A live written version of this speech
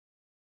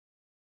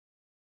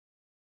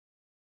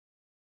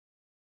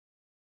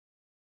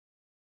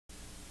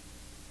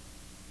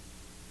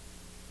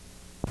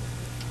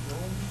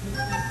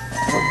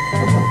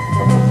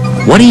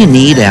What do you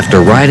need after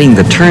riding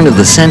the turn of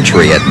the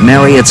century at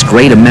Marriott's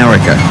Great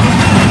America?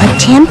 A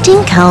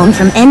tempting cone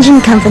from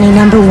Engine Company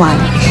No.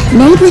 1,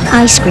 made with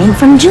ice cream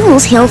from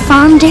Jules Hill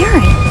Farm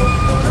Dairy.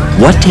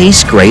 What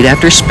tastes great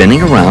after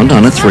spinning around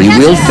on a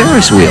three-wheeled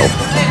Ferris wheel?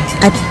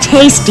 A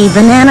tasty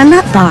banana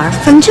nut bar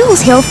from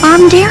Jules Hill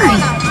Farm Dairy.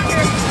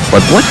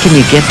 But what can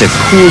you get to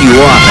cool you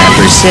off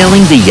after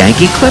sailing the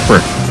Yankee Clipper?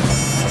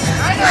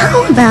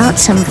 How about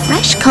some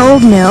fresh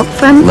cold milk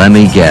from... Let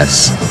me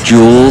guess,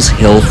 Jules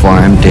Hill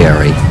Farm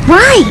Dairy.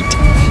 Right!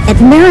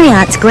 At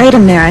Marriott's Great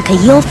America,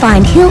 you'll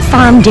find Hill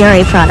Farm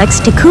Dairy products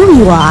to cool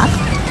you off,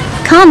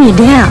 calm you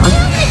down,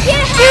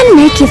 and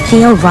make you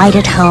feel right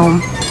at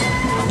home.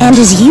 And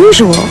as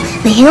usual,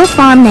 the Hill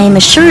Farm name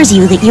assures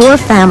you that your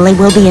family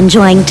will be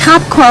enjoying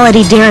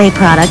top-quality dairy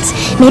products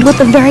made with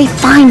the very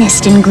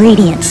finest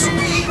ingredients.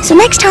 So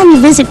next time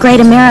you visit Great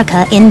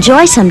America,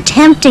 enjoy some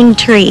tempting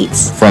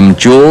treats. From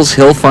Jules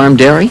Hill Farm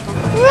Dairy?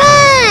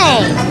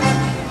 Right!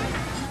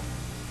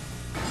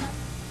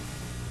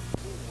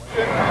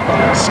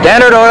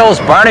 Standard Oil's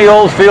Barney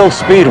Oldfield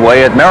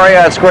Speedway at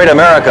Marriott's Great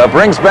America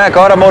brings back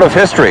automotive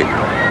history.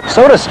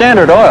 So does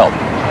Standard Oil.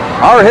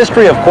 Our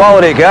history of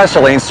quality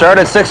gasoline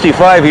started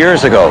 65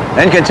 years ago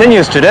and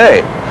continues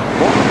today.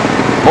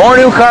 More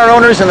new car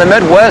owners in the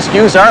Midwest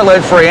use our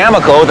lead-free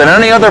Amoco than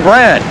any other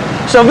brand.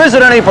 So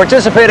visit any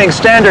participating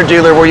Standard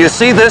dealer where you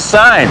see this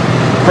sign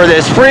for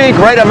this free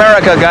Great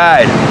America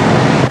guide.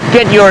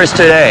 Get yours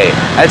today.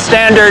 At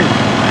Standard,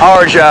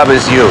 our job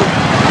is you.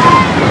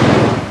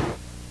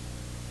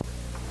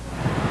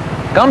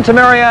 Come to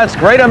Marriott's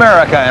Great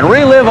America and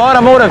relive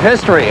automotive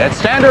history at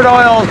Standard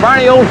Oil's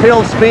Barney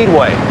Oldfield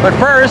Speedway. But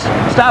first,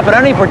 stop at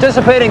any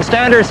participating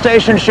Standard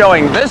station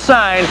showing this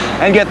sign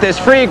and get this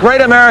free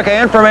Great America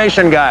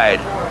information guide.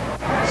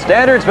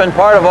 Standard's been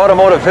part of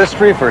automotive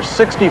history for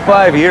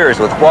 65 years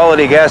with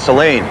quality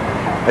gasoline.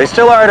 They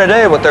still are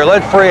today with their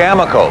lead-free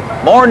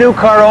Amoco. More new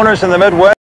car owners in the Midwest